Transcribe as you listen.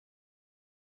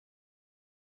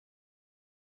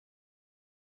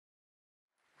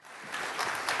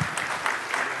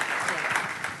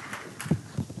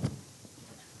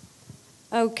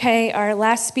Okay, our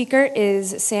last speaker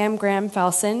is Sam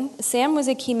Graham-Felsen. Sam was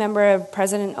a key member of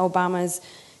President Obama's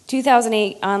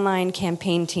 2008 online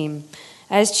campaign team.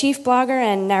 As chief blogger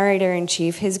and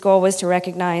narrator-in-chief, his goal was to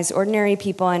recognize ordinary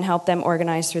people and help them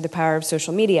organize through the power of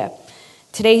social media.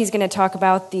 Today he's going to talk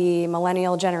about the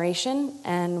millennial generation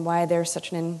and why they're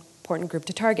such an important group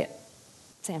to target.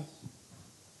 Sam.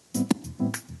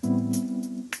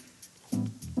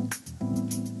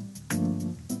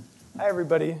 Hi,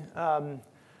 everybody.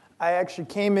 I actually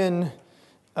came in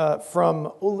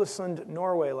from Ålesund,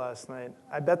 Norway last night.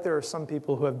 I bet there are some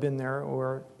people who have been there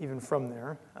or even from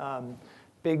there.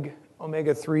 Big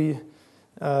omega-3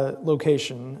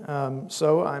 location.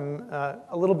 So I'm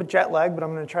a little bit jet lagged, but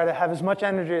I'm going to try to have as much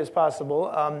energy as possible.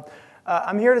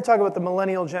 I'm here to talk about the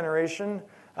millennial generation.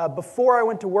 Before I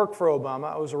went to work for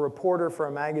Obama, I was a reporter for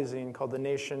a magazine called The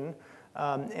Nation.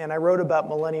 And I wrote about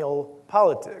millennial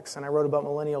politics, and I wrote about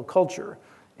millennial culture.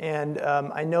 And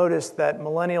I noticed that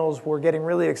millennials were getting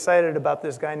really excited about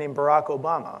this guy named Barack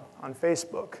Obama on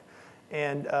Facebook.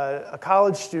 And a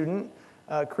college student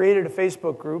created a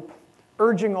Facebook group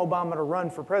urging Obama to run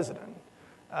for president.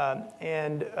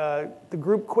 The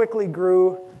group quickly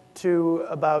grew to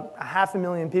about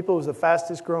 500,000 people. It was the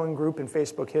fastest growing group in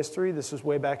Facebook history. This was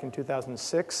way back in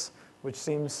 2006, which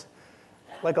seems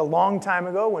like a long time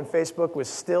ago when Facebook was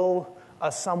still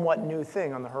a somewhat new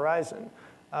thing on the horizon.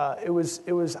 It was,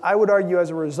 I would argue, as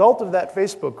a result of that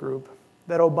Facebook group,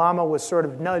 that Obama was sort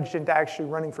of nudged into actually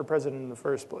running for president in the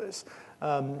first place.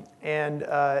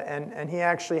 And he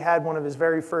actually had one of his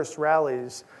very first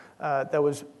rallies that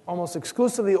was almost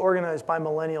exclusively organized by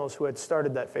millennials who had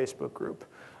started that Facebook group.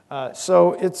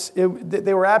 So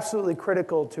they were absolutely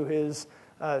critical to his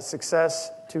success,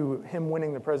 to him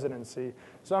winning the presidency.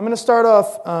 So I'm going to start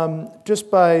off just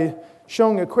by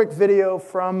showing a quick video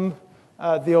from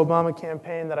the Obama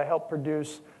campaign that I helped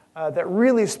produce that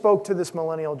really spoke to this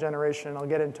millennial generation. I'll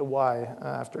get into why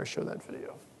after I show that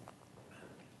video.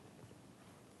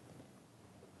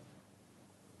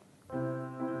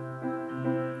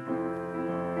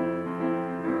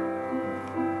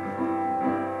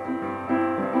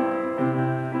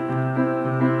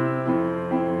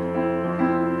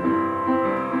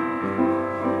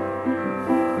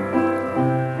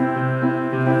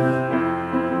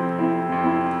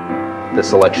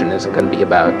 This election isn't going to be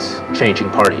about changing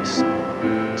parties.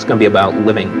 It's going to be about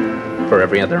living for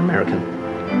every other American.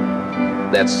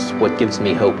 That's what gives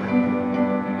me hope.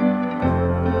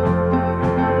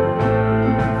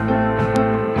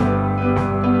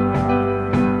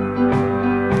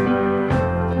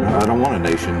 I don't want a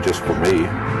nation just for me.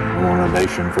 I want a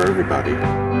nation for everybody.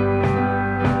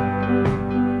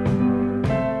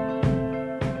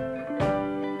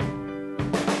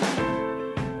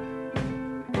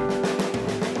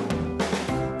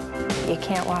 You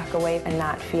can't walk away and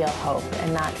not feel hope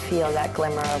and not feel that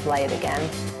glimmer of light again.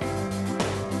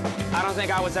 I don't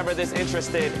think I was ever this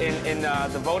interested in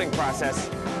the voting process.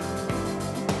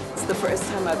 It's the first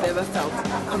time I've ever felt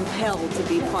compelled to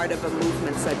be part of a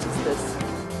movement such as this.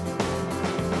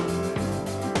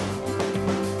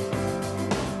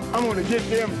 I'm going to get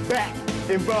them back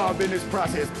involved in this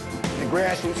process. The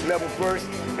grassroots level first,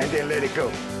 and then let it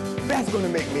go. That's going to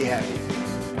make me happy.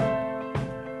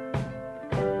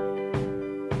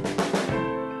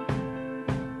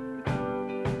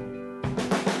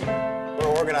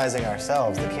 Organizing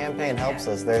ourselves. The campaign helps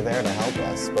us. They're there to help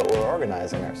us, but we're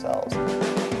organizing ourselves.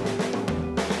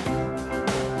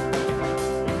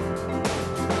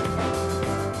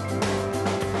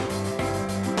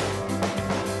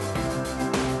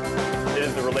 It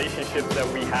is the relationships that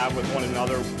we have with one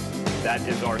another that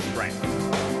is our strength.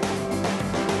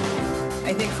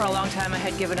 I think for a long time I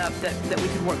had given up that we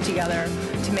could work together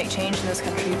to make change in this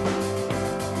country.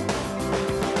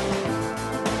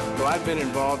 Well, I've been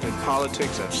involved in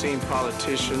politics, I've seen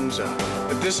politicians,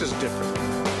 but this is different.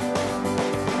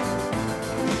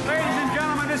 Ladies and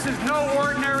gentlemen, this is no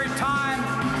ordinary time.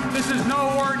 This is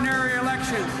no ordinary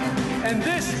election. And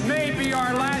this may be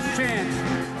our last chance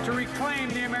to reclaim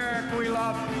the America we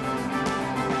love.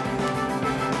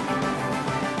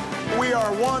 We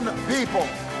are one people.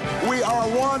 We are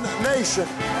one nation.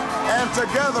 And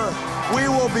together, we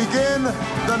will begin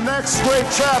the next great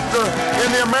chapter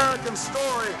in the American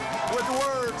story with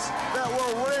words that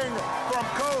will ring from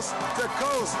coast to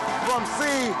coast, from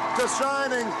sea to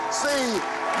shining sea.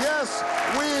 Yes,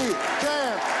 we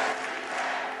can.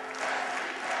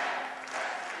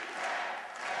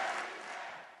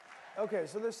 Okay,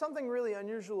 so there's something really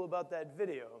unusual about that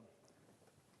video.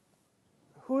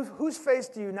 Whose face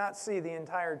do you not see the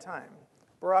entire time?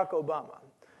 Barack Obama.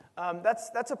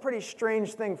 That's a pretty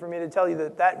strange thing for me to tell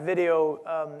you that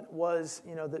video was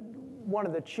one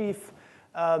of the chief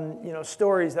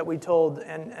stories that we told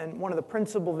and one of the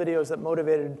principal videos that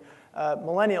motivated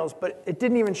millennials, but it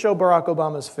didn't even show Barack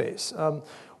Obama's face.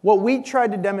 What we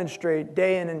tried to demonstrate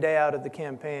day in and day out of the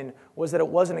campaign was that it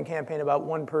wasn't a campaign about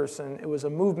one person. It was a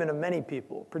movement of many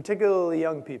people, particularly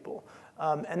young people.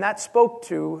 And that spoke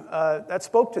to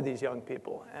these young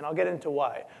people, and I'll get into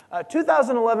why.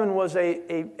 2011 was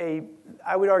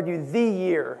I would argue, the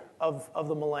year of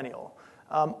the millennial.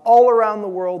 All around the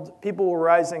world, people were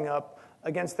rising up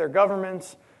against their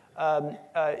governments.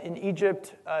 In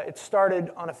Egypt, it started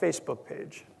on a Facebook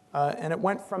page, and it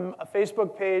went from a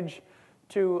Facebook page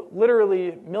to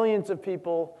literally millions of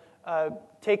people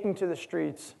taking to the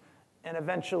streets and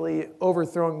eventually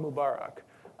overthrowing Mubarak.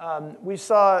 We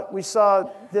saw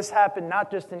this happen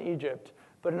not just in Egypt,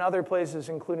 but in other places,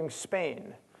 including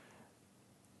Spain,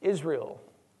 Israel,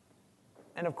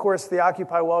 and of course the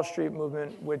Occupy Wall Street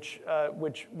movement, which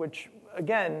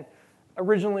again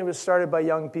originally was started by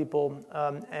young people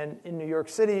and in New York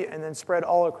City, and then spread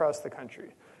all across the country.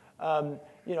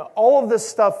 All of this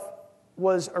stuff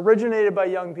was originated by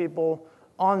young people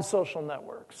on social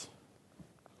networks.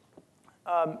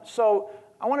 So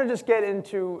I want to just get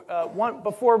into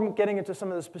before getting into some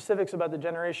of the specifics about the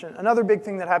generation. Another big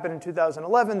thing that happened in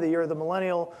 2011, the year of the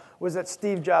millennial, was that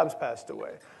Steve Jobs passed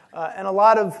away. And a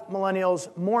lot of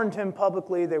millennials mourned him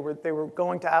publicly. They were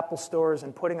going to Apple stores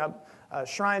and putting up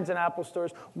shrines in Apple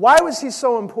stores. Why was he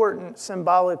so important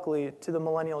symbolically to the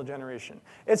millennial generation?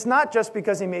 It's not just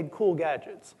because he made cool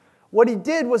gadgets. What he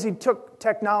did was he took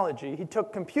technology, he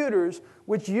took computers,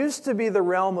 which used to be the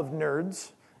realm of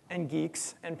nerds and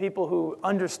geeks and people who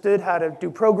understood how to do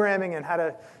programming and how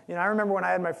to, I remember when I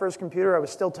had my first computer, I was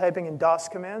still typing in DOS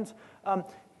commands.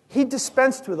 He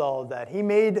dispensed with all of that. He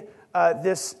made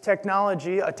this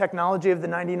technology a technology of the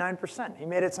 99%. He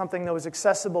made it something that was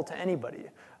accessible to anybody.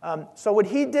 So what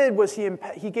he did was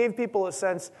he gave people a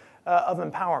sense of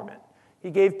empowerment. He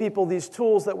gave people these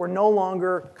tools that were no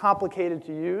longer complicated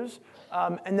to use,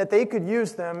 and that they could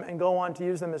use them and go on to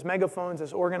use them as megaphones,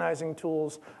 as organizing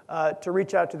tools, to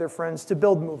reach out to their friends, to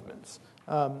build movements.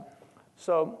 Some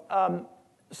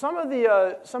of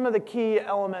the key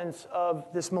elements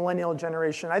of this millennial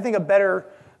generation, I think a better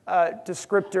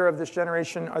descriptor of this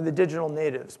generation are the digital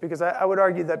natives, because I would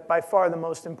argue that by far the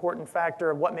most important factor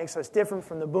of what makes us different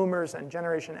from the boomers and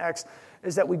Generation X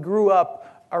is that we grew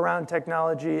up around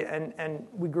technology and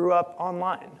we grew up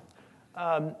online.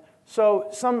 So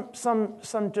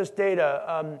some just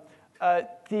data.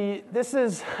 This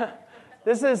is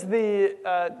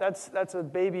that's a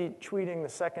baby tweeting the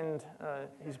second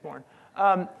he's born.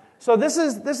 So this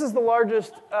is the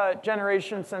largest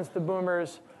generation since the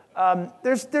boomers.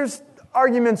 There's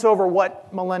arguments over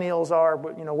what millennials are,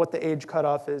 but what the age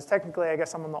cutoff is. Technically, I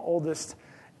guess I'm on the oldest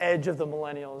edge of the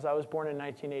millennials. I was born in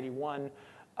 1981.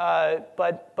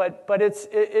 But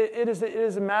it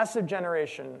is a massive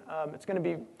generation. It's going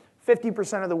to be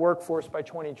 50% of the workforce by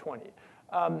 2020.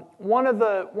 One of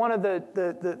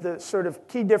the sort of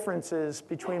key differences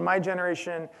between my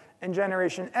generation and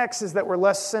Generation X is that we're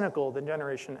less cynical than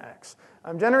Generation X.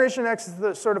 Generation X is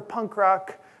the sort of punk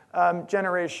rock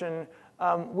generation.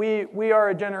 We are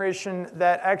a generation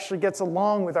that actually gets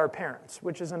along with our parents,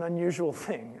 which is an unusual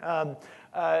thing.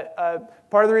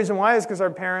 Part of the reason why is because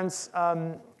our parents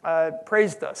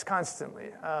praised us constantly.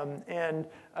 And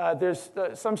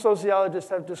some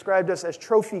sociologists have described us as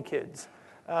trophy kids.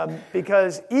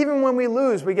 Because even when we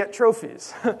lose, we get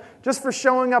trophies. Just for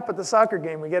showing up at the soccer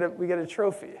game, we get a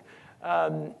trophy.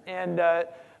 But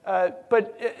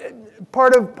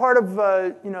part of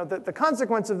the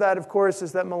consequence of that, of course,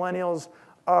 is that millennials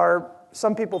are.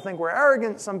 Some people think we're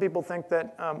arrogant. Some people think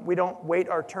that we don't wait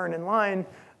our turn in line.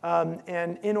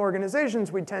 And in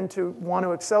organizations, we tend to want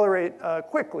to accelerate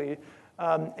quickly.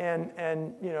 Some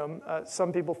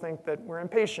people think that we're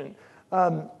impatient.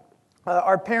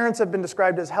 Our parents have been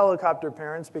described as helicopter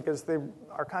parents because they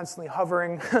are constantly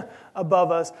hovering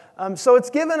above us. So it's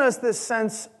given us this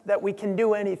sense that we can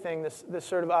do anything, this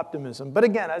sort of optimism. But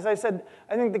again, as I said,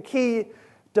 I think the key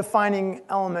defining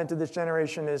element of this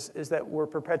generation is that we're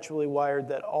perpetually wired,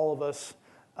 that all of us,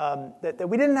 that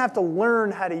we didn't have to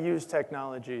learn how to use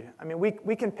technology. I mean,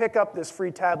 we can pick up this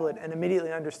free tablet and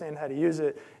immediately understand how to use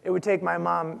it. It would take my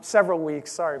mom several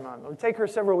weeks. Sorry, Mom. It would take her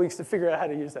several weeks to figure out how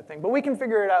to use that thing. But we can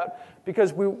figure it out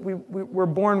because we're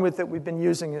born with it. We've been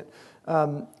using it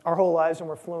our whole lives, and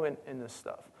we're fluent in this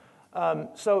stuff.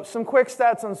 So some quick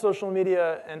stats on social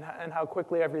media and how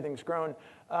quickly everything's grown.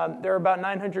 There are about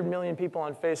 900 million people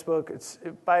on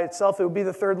Facebook. By itself, it would be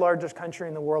the third largest country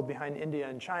in the world behind India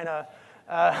and China.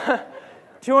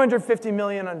 250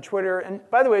 million on Twitter. And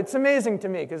by the way, it's amazing to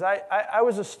me because I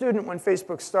was a student when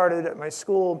Facebook started at my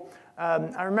school.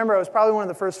 I remember I was probably one of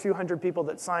the first few hundred people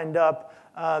that signed up.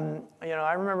 I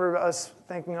remember us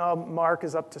thinking, oh, Mark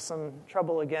is up to some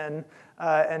trouble again.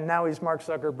 And now he's Mark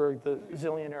Zuckerberg, the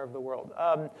zillionaire of the world.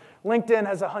 LinkedIn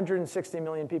has 160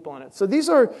 million people in it. So these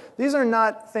are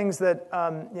not things that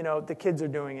the kids are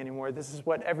doing anymore. This is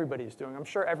what everybody's doing. I'm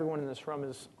sure everyone in this room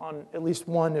is on at least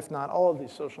one, if not all of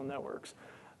these social networks.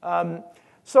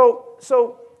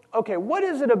 Okay, what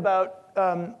is it about?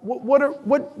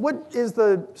 What is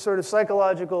the sort of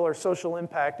psychological or social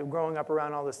impact of growing up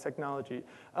around all this technology?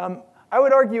 I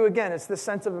would argue again, it's the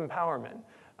sense of empowerment.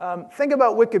 Think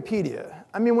about Wikipedia.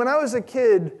 I mean, when I was a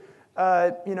kid,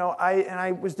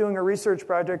 I was doing a research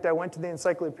project. I went to the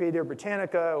Encyclopedia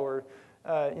Britannica or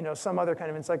some other kind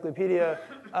of encyclopedia,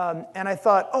 and I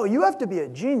thought, oh, you have to be a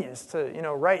genius to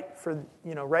write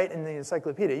in the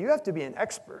encyclopedia. You have to be an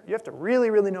expert. You have to really,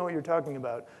 really know what you're talking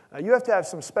about. You have to have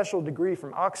some special degree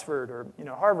from Oxford or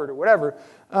Harvard or whatever.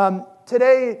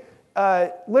 Today,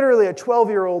 literally a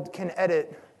 12-year-old can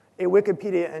edit a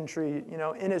Wikipedia entry,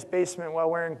 in his basement while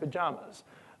wearing pajamas.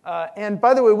 And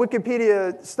by the way,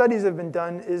 Wikipedia studies have been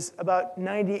done is about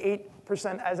 98%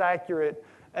 as accurate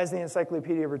as the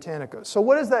Encyclopedia Britannica. So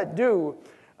what does that do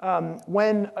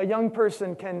when a young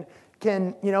person can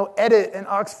edit an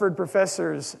Oxford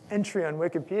professor's entry on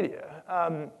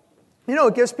Wikipedia?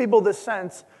 It gives people this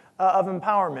sense of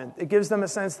empowerment. It gives them a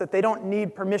sense that they don't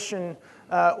need permission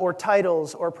or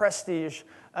titles or prestige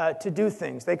to do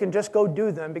things. They can just go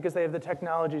do them because they have the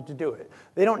technology to do it.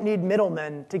 They don't need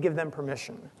middlemen to give them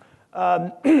permission.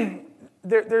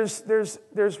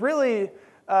 There's really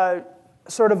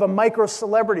sort of a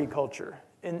micro-celebrity culture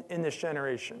in this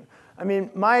generation. I mean,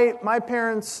 my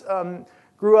parents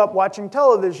grew up watching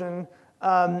television,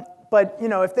 but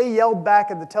if they yelled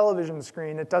back at the television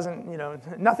screen, it doesn't,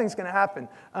 nothing's going to happen.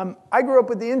 I grew up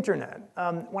with the internet.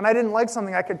 When I didn't like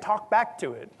something, I could talk back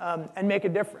to it and make a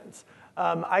difference.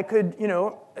 I could,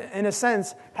 in a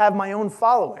sense, have my own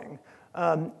following.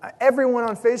 Everyone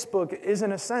on Facebook is,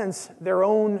 in a sense, their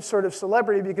own sort of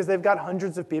celebrity because they've got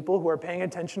hundreds of people who are paying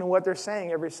attention to what they're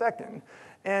saying every second.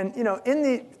 And,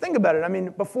 think about it. I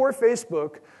mean, before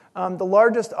Facebook, the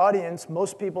largest audience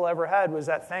most people ever had was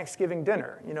at Thanksgiving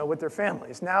dinner, with their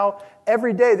families. Now,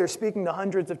 every day, they're speaking to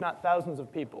hundreds, if not thousands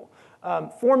of people.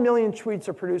 4 million tweets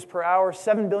are produced per hour.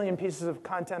 7 billion pieces of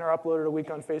content are uploaded a week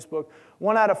on Facebook.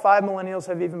 1 out of 5 millennials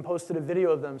have even posted a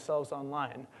video of themselves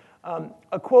online.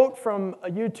 A quote from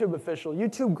a YouTube official: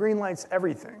 YouTube greenlights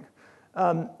everything.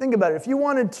 Think about it. If you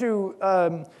wanted to,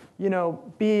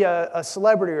 be a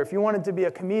celebrity, or if you wanted to be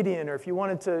a comedian, or if you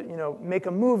wanted to, make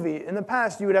a movie, in the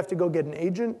past you would have to go get an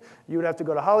agent. You would have to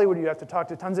go to Hollywood. You would have to talk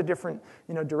to tons of different,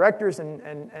 directors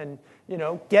and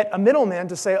get a middleman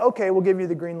to say, okay, we'll give you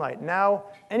the green light. Now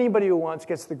anybody who wants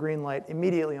gets the green light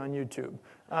immediately on YouTube.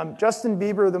 Justin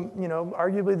Bieber,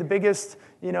 arguably the biggest,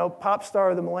 pop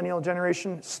star of the millennial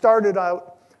generation, started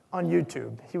out on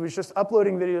YouTube. He was just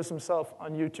uploading videos himself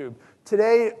on YouTube.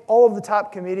 Today, all of the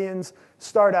top comedians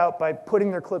start out by putting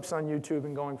their clips on YouTube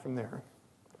and going from there.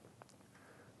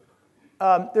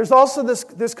 There's also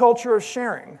this culture of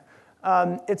sharing.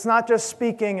 It's not just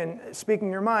speaking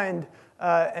your mind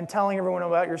and telling everyone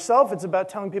about yourself. It's about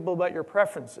telling people about your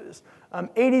preferences.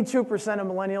 82% of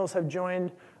millennials have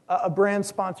joined a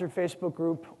brand-sponsored Facebook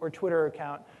group or Twitter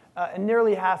account, and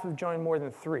nearly half have joined more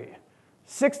than 3.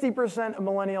 60% of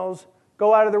millennials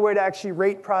go out of their way to actually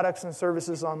rate products and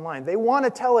services online. They want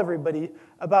to tell everybody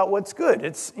about what's good.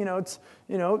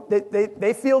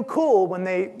 They feel cool when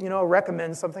they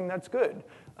recommend something that's good.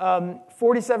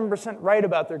 47% write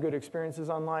about their good experiences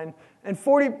online, and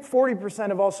 40%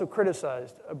 have also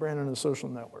criticized a brand on a social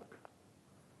network.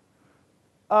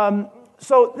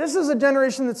 So this is a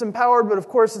generation that's empowered, but of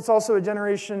course it's also a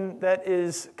generation that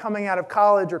is coming out of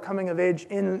college or coming of age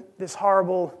in this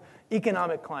horrible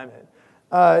economic climate.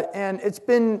 And it's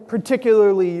been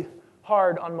particularly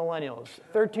hard on millennials.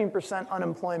 13%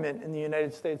 unemployment in the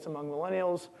United States among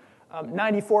millennials.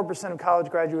 94% of college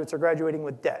graduates are graduating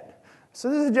with debt. So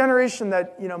this is a generation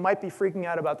that might be freaking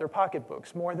out about their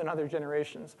pocketbooks more than other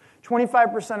generations.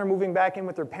 25% are moving back in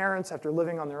with their parents after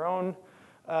living on their own.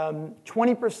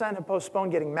 20% have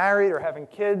postponed getting married or having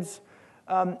kids.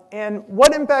 And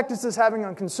what impact is this having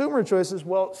on consumer choices?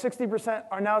 Well, 60%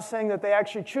 are now saying that they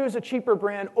actually choose a cheaper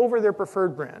brand over their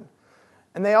preferred brand.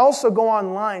 And they also go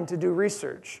online to do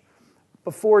research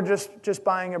before just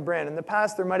buying a brand. In the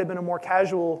past, there might have been a more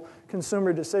casual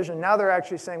consumer decision. Now they're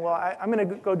actually saying, well, I'm going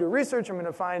to go do research. I'm going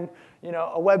to find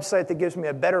a website that gives me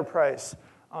a better price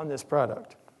on this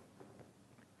product.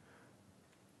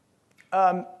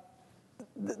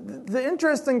 The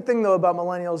interesting thing, though, about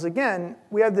millennials, again,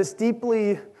 we have this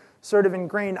deeply sort of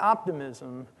ingrained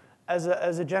optimism as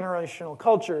a generational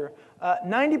culture.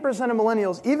 90% of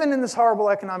millennials, even in this horrible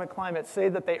economic climate, say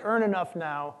that they earn enough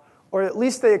now, or at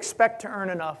least they expect to earn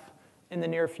enough in the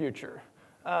near future.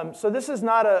 So this is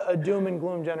not a doom and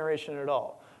gloom generation at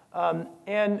all.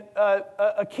 And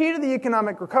a key to the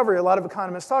economic recovery, a lot of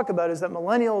economists talk about, is that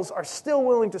millennials are still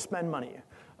willing to spend money,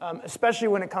 especially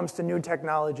when it comes to new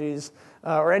technologies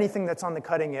or anything that's on the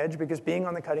cutting edge, because being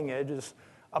on the cutting edge is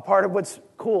a part of what's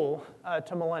cool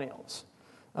to millennials.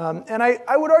 And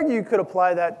I would argue you could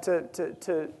apply that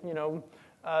to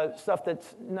stuff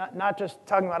that's not just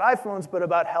talking about iPhones, but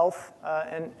about health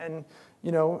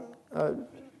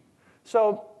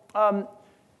So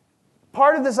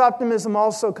part of this optimism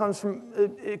also comes from,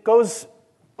 it goes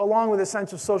along with a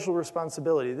sense of social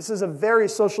responsibility. This is a very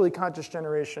socially conscious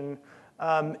generation.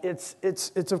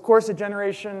 It's of course a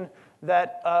generation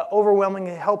that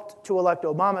overwhelmingly helped to elect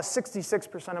Obama.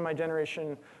 66% of my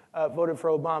generation voted for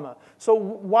Obama. So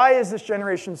why is this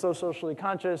generation so socially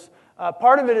conscious?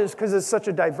 Part of it is because it's such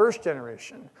a diverse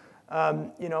generation.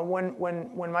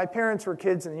 When my parents were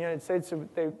kids in the United States,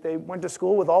 they went to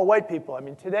school with all white people. I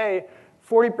mean, today,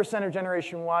 40% of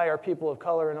Generation Y are people of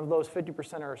color, and of those,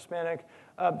 50% are Hispanic.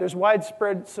 There's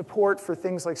widespread support for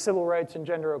things like civil rights and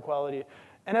gender equality.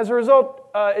 And as a result,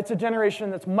 it's a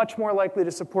generation that's much more likely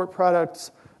to support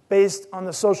products based on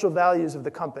the social values of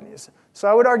the companies. So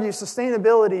I would argue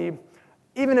sustainability,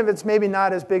 even if it's maybe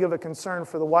not as big of a concern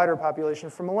for the wider population,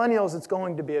 for millennials, it's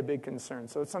going to be a big concern.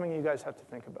 So it's something you guys have to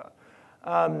think about.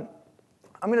 I'm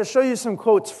going to show you some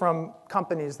quotes from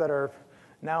companies that are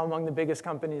now among the biggest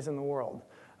companies in the world.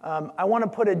 I want to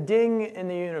put a ding in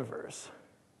the universe.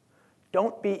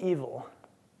 Don't be evil.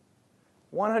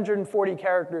 140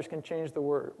 characters can change the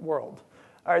world.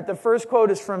 All right, the first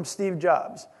quote is from Steve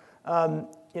Jobs.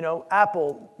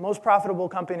 Apple, most profitable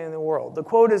company in the world. The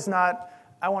quote is not,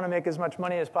 I want to make as much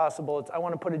money as possible. It's, I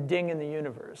want to put a ding in the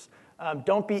universe.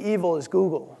 Don't be evil is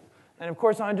Google. And of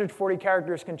course, 140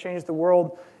 characters can change the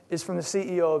world is from the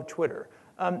CEO of Twitter.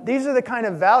 These are the kind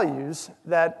of values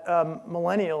that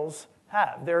millennials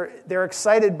have. They're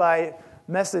excited by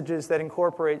messages that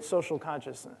incorporate social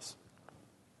consciousness.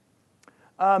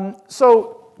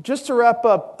 So just to wrap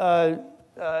up, I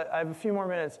have a few more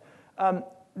minutes.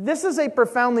 This is a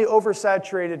profoundly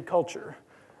oversaturated culture.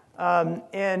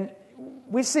 And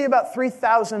we see about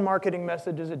 3,000 marketing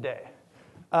messages a day.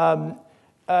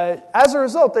 As a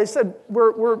result, they said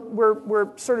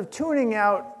we're sort of tuning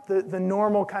out the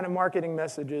normal kind of marketing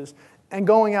messages and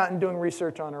going out and doing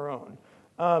research on our own.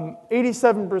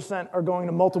 87% are going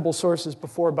to multiple sources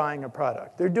before buying a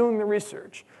product. They're doing the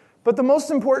research. But the most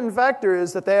important factor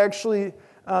is that they actually,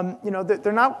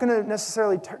 they're not going to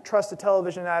necessarily trust a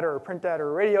television ad or a print ad or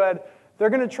a radio ad.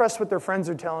 They're going to trust what their friends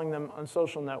are telling them on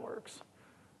social networks.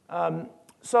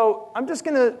 So I'm just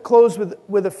going to close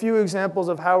with a few examples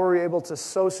of how we're able to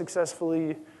so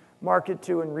successfully market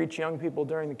to and reach young people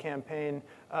during the campaign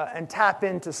and tap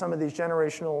into some of these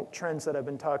generational trends that I've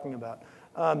been talking about.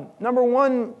 Number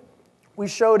one, we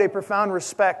showed a profound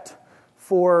respect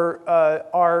for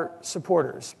our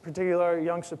supporters, particularly our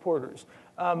young supporters.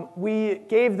 We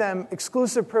gave them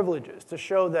exclusive privileges to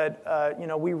show that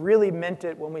we really meant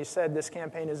it when we said this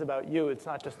campaign is about you. It's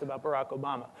not just about Barack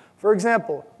Obama. For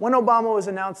example, when Obama was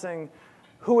announcing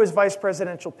who his vice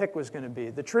presidential pick was going to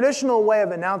be, the traditional way of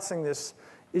announcing this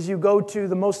is you go to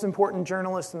the most important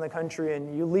journalists in the country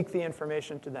and you leak the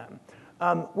information to them.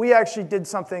 We actually did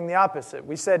something the opposite.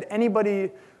 We said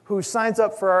anybody who signs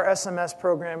up for our SMS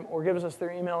program or gives us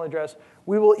their email address,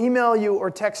 we will email you or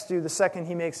text you the second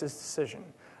he makes his decision.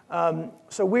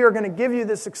 So we are going to give you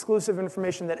this exclusive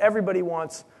information that everybody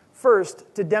wants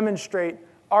first to demonstrate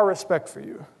our respect for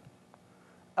you.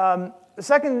 The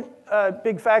second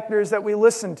big factor is that we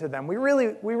listened to them. We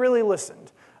really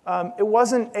listened. It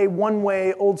wasn't a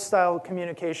one-way, old-style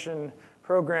communication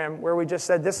program where we just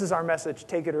said, this is our message,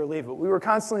 take it or leave it. We were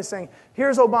constantly saying,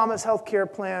 here's Obama's health care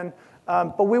plan,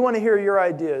 but we want to hear your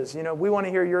ideas. We want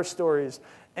to hear your stories.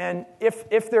 And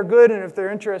if they're good and if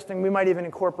they're interesting, we might even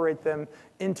incorporate them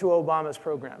into Obama's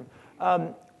program.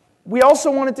 We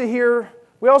also wanted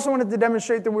to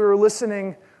demonstrate that we were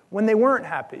listening when they weren't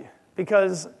happy,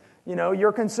 because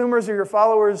your consumers or your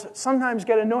followers sometimes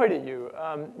get annoyed at you.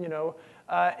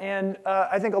 And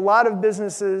I think a lot of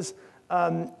businesses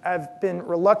have been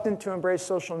reluctant to embrace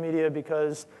social media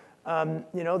because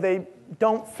they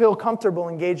don't feel comfortable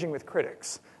engaging with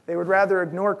critics. They would rather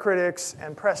ignore critics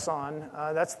and press on.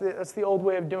 That's the old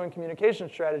way of doing communication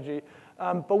strategy.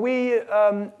 But we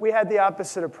had the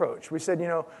opposite approach. We said,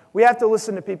 we have to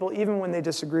listen to people even when they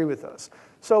disagree with us.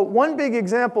 So one big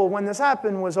example when this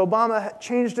happened was Obama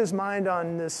changed his mind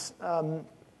on this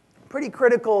pretty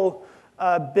critical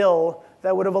bill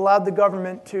that would have allowed the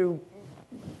government to,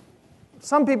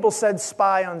 some people said,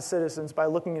 spy on citizens by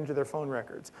looking into their phone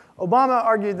records. Obama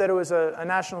argued that it was a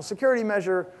national security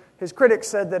measure. His critics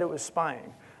said that it was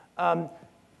spying.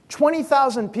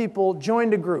 20,000 people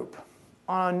joined a group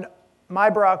on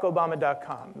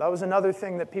myBarackObama.com. That was another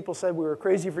thing that people said we were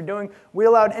crazy for doing. We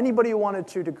allowed anybody who wanted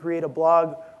to create a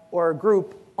blog or a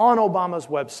group on Obama's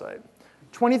website.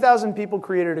 20,000 people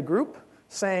created a group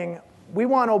saying, we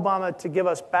want Obama to give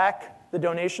us back the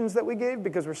donations that we gave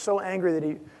because we're so angry that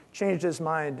he changed his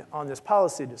mind on this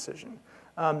policy decision.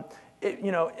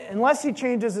 Unless he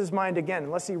changes his mind again,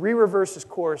 unless he re-reverses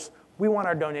course, we want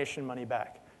our donation money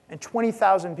back. And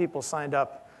 20,000 people signed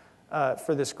up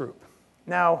for this group.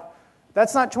 Now,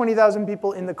 that's not 20,000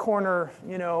 people in the corner,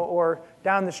 or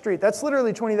down the street. That's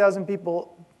literally 20,000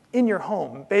 people in your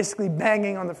home, basically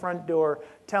banging on the front door,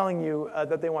 telling you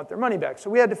that they want their money back. So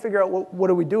we had to figure out what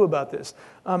do we do about this.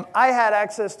 I had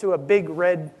access to a big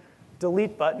red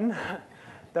delete button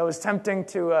that was tempting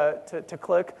to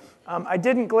click. I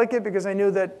didn't click it because I knew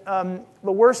that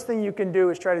the worst thing you can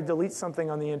do is try to delete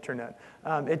something on the internet.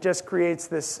 It just creates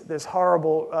this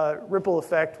horrible ripple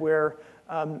effect where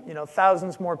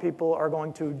thousands more people are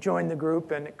going to join the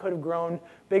group, and it could have grown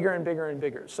bigger and bigger and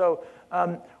bigger. So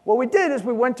what we did is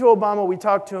we went to Obama, we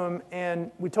talked to him,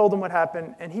 and we told him what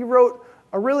happened, and he wrote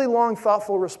a really long,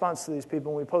 thoughtful response to these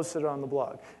people, and we posted it on the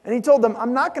blog. And he told them,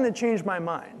 I'm not going to change my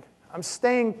mind. I'm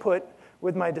staying put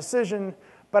with my decision,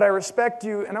 but I respect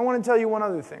you, and I want to tell you one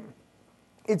other thing.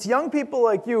 It's young people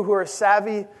like you who are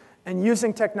savvy and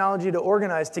using technology to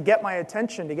organize to get my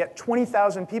attention, to get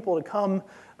 20,000 people to come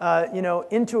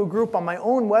into a group on my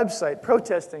own website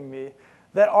protesting me,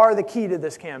 that are the key to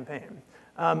this campaign.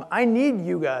 I need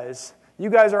you guys. You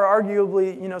guys are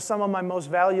arguably some of my most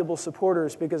valuable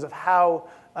supporters because of how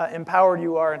empowered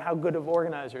you are and how good of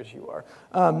organizers you are.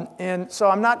 And so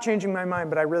I'm not changing my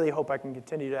mind, but I really hope I can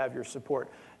continue to have your support.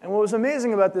 And what was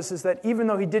amazing about this is that even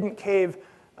though he didn't cave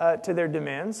to their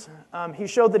demands, he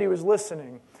showed that he was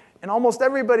listening. And almost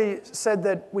everybody said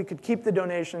that we could keep the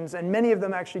donations, and many of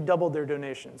them actually doubled their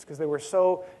donations because they were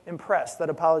so impressed that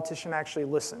a politician actually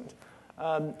listened.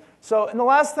 And the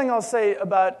last thing I'll say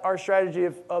about our strategy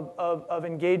of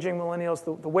engaging millennials,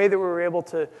 the way that we were able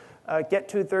to get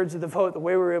 2/3 of the vote, the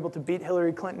way we were able to beat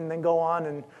Hillary Clinton and then go on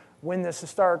and win this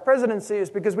historic presidency is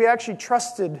because we actually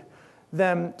trusted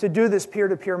them to do this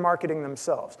peer-to-peer marketing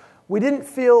themselves. We didn't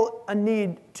feel a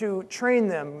need to train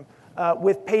them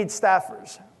with paid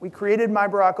staffers. We created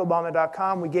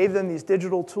myBarackObama.com. We gave them these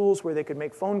digital tools where they could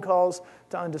make phone calls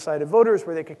to undecided voters,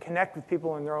 where they could connect with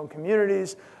people in their own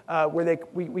communities,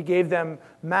 we gave them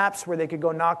maps where they could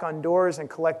go knock on doors and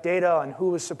collect data on who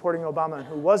was supporting Obama and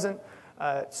who wasn't,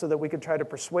 so that we could try to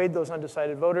persuade those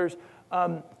undecided voters.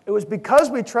 It was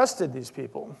because we trusted these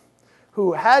people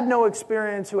who had no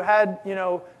experience, who had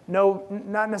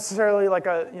not necessarily like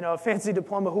a fancy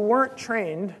diploma, who weren't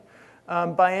trained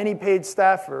by any paid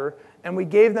staffer, and we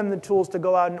gave them the tools to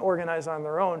go out and organize on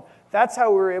their own. That's how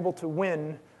we were able to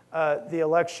win the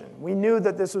election. We knew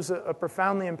that this was a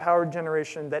profoundly empowered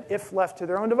generation that if left to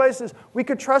their own devices, we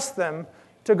could trust them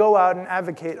to go out and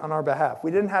advocate on our behalf. We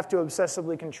didn't have to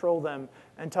obsessively control them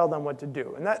and tell them what to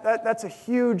do. And that's a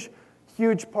huge,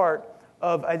 huge part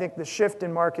of, I think, the shift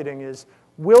in marketing is,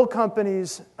 will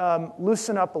companies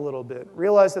loosen up a little bit,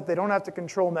 realize that they don't have to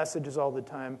control messages all the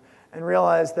time, and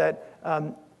realize that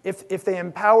if they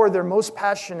empower their most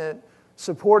passionate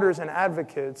supporters and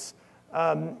advocates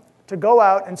to go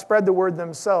out and spread the word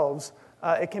themselves,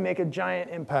 it can make a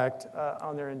giant impact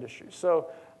on their industry. So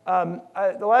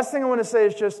the last thing I want to say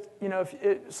is just,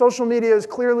 social media is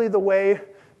clearly the way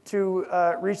to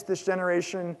reach this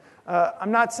generation.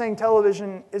 I'm not saying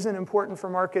television isn't important for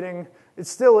marketing. It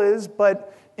still is,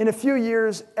 but in a few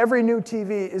years, every new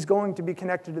TV is going to be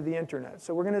connected to the internet.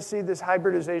 So we're going to see this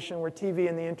hybridization where TV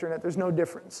and the internet, there's no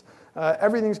difference.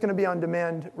 Everything's going to be on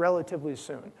demand relatively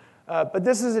soon. But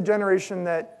this is a generation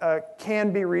that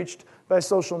can be reached by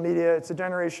social media. It's a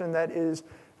generation that is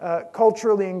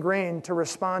culturally ingrained to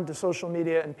respond to social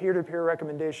media and peer-to-peer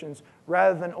recommendations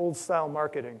rather than old-style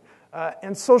marketing.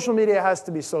 And social media has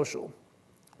to be social.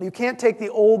 You can't take the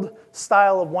old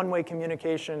style of one-way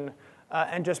communication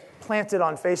and just plant it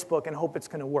on Facebook and hope it's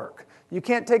going to work. You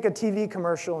can't take a TV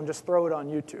commercial and just throw it on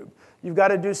YouTube. You've got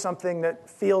to do something that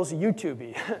feels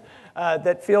YouTube-y,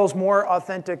 that feels more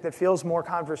authentic, that feels more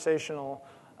conversational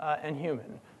and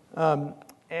human.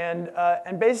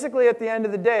 And basically, at the end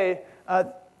of the day,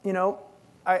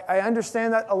 I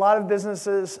understand that a lot of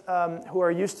businesses who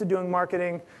are used to doing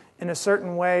marketing in a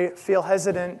certain way feel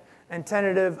hesitant and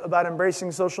tentative about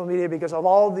embracing social media because of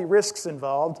all the risks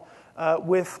involved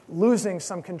with losing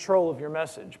some control of your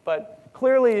message. But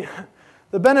clearly,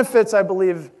 the benefits, I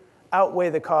believe, outweigh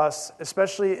the costs,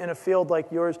 especially in a field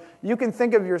like yours. You can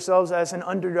think of yourselves as an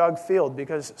underdog field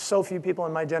because so few people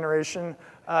in my generation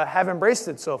have embraced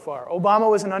it so far. Obama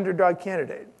was an underdog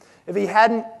candidate. If he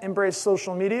hadn't embraced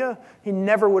social media, he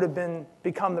never would have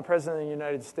become the president of the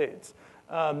United States.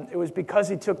 It was because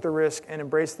he took the risk and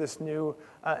embraced this new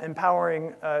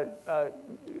empowering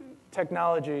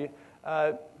technology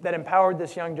that empowered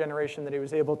this young generation that he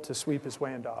was able to sweep his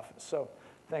way into office. So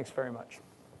thanks very much.